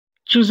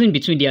Choosing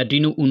between the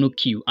Arduino UNO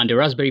Q and the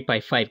Raspberry Pi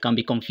 5 can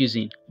be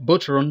confusing.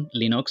 Both run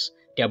Linux,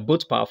 they are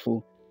both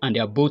powerful, and they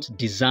are both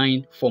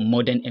designed for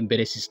modern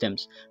embedded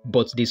systems,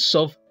 but they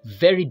solve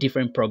very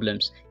different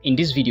problems. In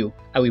this video,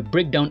 I will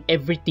break down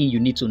everything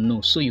you need to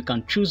know so you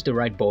can choose the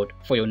right board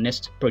for your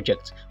next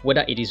project,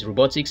 whether it is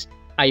robotics,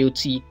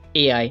 IoT,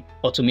 AI,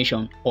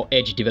 automation, or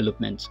edge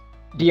development.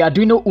 The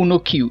Arduino UNO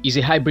Q is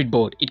a hybrid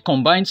board. It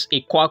combines a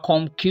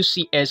Qualcomm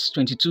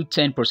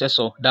QCS2210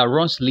 processor that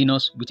runs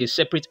Linux with a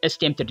separate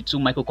STM32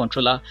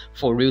 microcontroller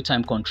for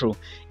real-time control.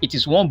 It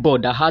is one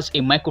board that has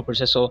a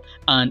microprocessor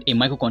and a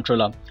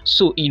microcontroller.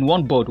 So in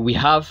one board, we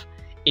have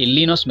a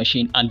Linux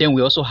machine, and then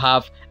we also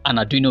have an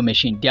Arduino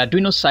machine. The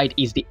Arduino side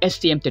is the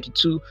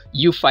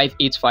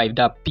STM32U585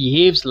 that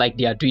behaves like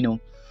the Arduino.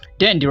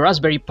 Then the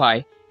Raspberry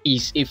Pi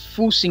is a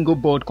full single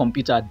board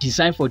computer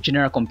designed for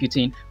general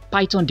computing,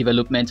 Python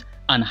development,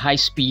 and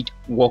high-speed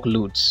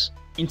workloads.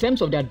 In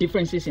terms of their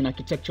differences in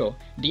architecture,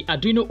 the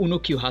Arduino UNO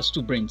Q has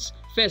two brains.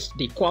 First,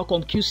 the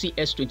Qualcomm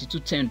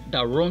QCS2210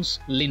 that runs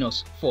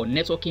Linux for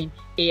networking,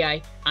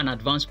 AI, and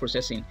advanced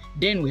processing.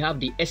 Then we have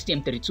the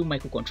STM32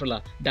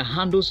 microcontroller that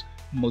handles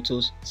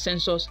motors,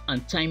 sensors,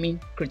 and timing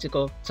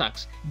critical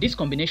tasks. This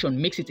combination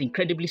makes it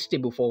incredibly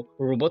stable for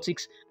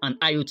robotics and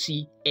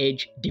IoT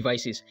edge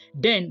devices.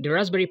 Then the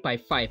Raspberry Pi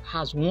 5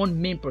 has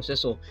one main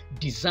processor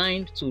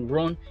designed to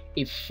run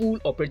a full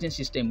operating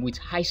system with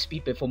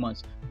high-speed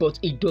performance, but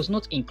it does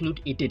not include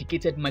a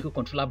dedicated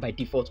microcontroller by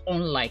default,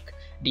 unlike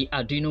the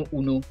Arduino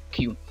UNO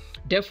Q.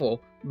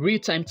 Therefore,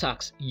 real-time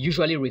tasks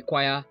usually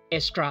require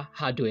extra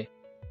hardware.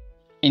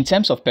 In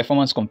terms of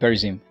performance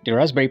comparison, the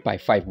Raspberry Pi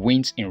 5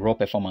 wins in raw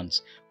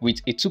performance with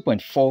a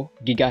 2.4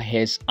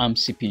 GHz ARM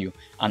CPU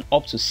and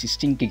up to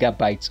 16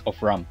 GB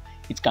of RAM.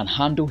 It can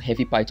handle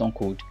heavy Python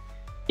code,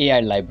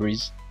 AI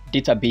libraries,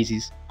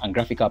 databases, and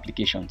graphical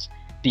applications.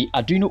 The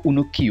Arduino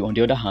UNO Q, on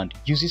the other hand,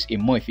 uses a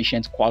more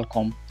efficient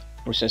Qualcomm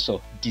processor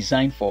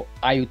designed for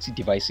IoT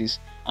devices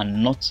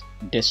and not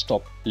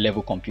desktop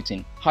level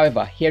computing.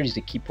 However, here is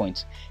the key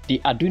point. The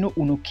Arduino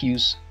UNO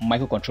Q's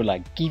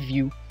microcontroller gives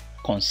you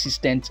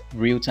consistent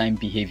real-time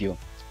behavior,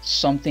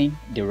 something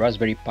the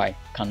Raspberry Pi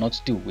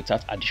cannot do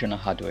without additional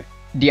hardware.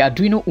 The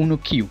Arduino UNO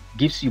Q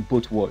gives you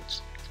both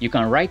worlds. You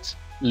can write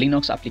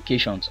Linux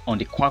applications on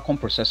the Qualcomm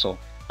processor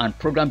and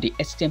program the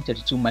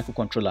STM32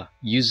 microcontroller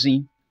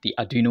using the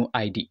Arduino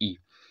IDE.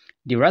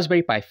 The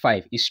Raspberry Pi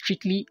 5 is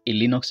strictly a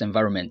Linux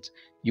environment.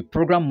 You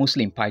program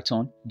mostly in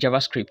Python,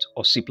 JavaScript,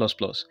 or C++.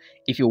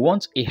 If you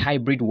want a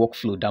hybrid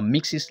workflow that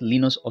mixes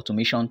Linux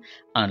automation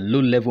and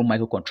low-level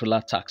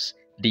microcontroller tasks,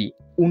 the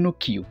UNO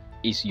Q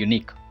is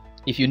unique.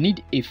 If you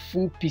need a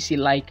full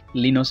PC-like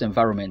Linux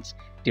environment,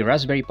 the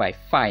Raspberry Pi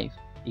 5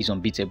 is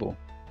unbeatable.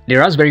 The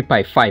Raspberry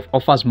Pi 5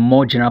 offers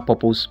more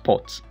general-purpose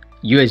ports: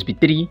 USB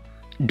 3,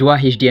 dual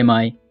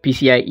HDMI,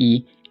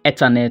 PCIe,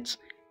 Ethernet,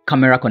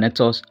 camera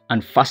connectors,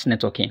 and fast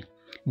networking.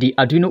 The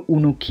Arduino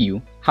UNO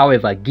Q,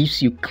 however,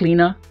 gives you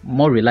cleaner,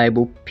 more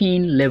reliable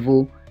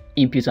pin-level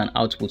inputs and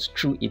outputs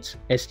through its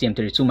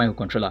STM32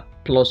 microcontroller,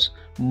 plus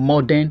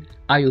modern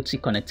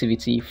IoT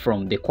connectivity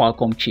from the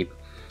Qualcomm chip.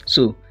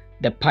 So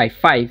the Pi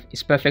 5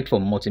 is perfect for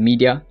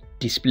multimedia,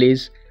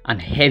 displays,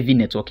 and heavy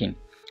networking,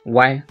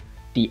 while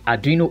the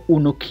Arduino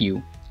UNO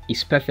Q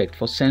is perfect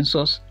for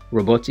sensors,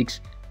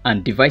 robotics,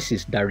 and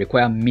devices that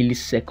require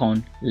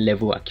millisecond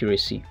level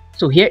accuracy.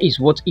 So here is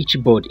what each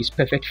board is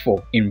perfect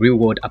for in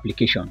real-world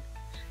application.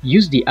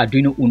 Use the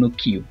Arduino UNO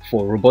Q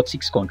for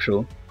robotics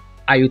control,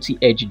 IoT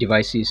edge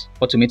devices,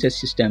 automated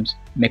systems,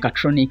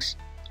 mechatronics,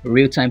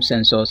 real-time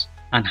sensors,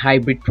 and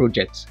hybrid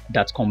projects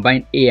that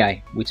combine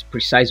AI with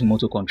precise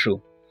motor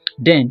control.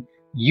 Then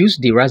use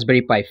the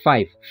Raspberry Pi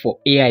 5 for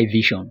AI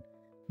vision,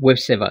 web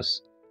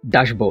servers,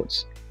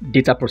 dashboards,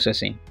 data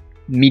processing,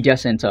 media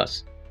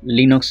centers,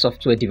 Linux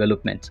software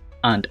development,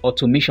 and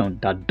automation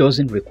that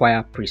doesn't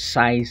require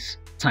precise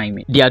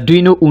timing. The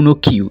Arduino UNO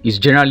Q is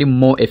generally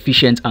more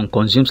efficient and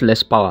consumes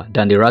less power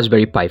than the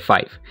Raspberry Pi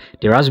 5.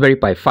 The Raspberry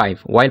Pi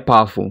 5, while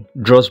powerful,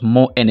 draws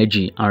more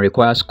energy and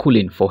requires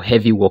cooling for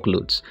heavy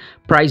workloads.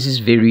 Prices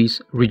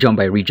varies region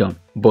by region,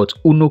 but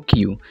UNO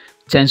Q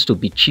tends to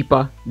be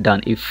cheaper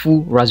than a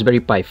full Raspberry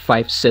Pi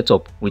 5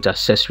 setup with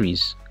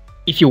accessories.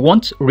 If you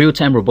want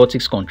real-time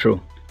robotics control,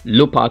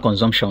 low power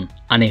consumption,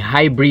 and a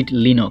hybrid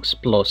Linux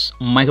plus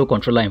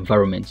microcontroller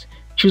environment,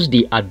 choose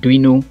the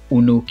Arduino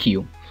UNO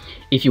Q.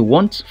 If you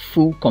want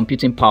full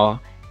computing power,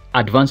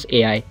 advanced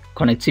AI,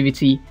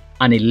 connectivity,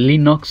 and a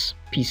Linux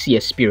PC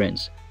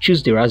experience,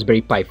 choose the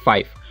Raspberry Pi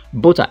 5.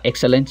 Both are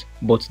excellent,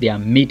 but they are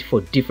made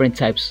for different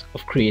types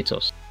of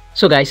creators.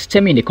 So guys,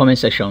 tell me in the comment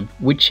section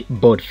which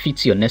board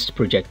fits your next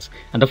project,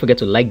 and don't forget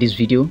to like this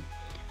video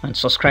and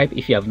subscribe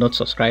if you have not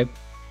subscribed.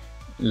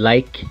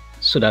 Like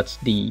so that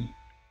the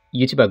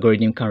YouTube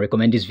algorithm can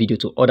recommend this video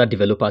to other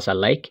developers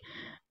alike,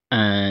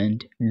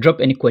 and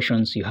drop any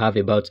questions you have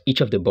about each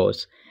of the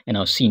boards, and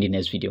I'll see you in the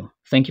next video.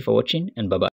 Thank you for watching, and bye bye.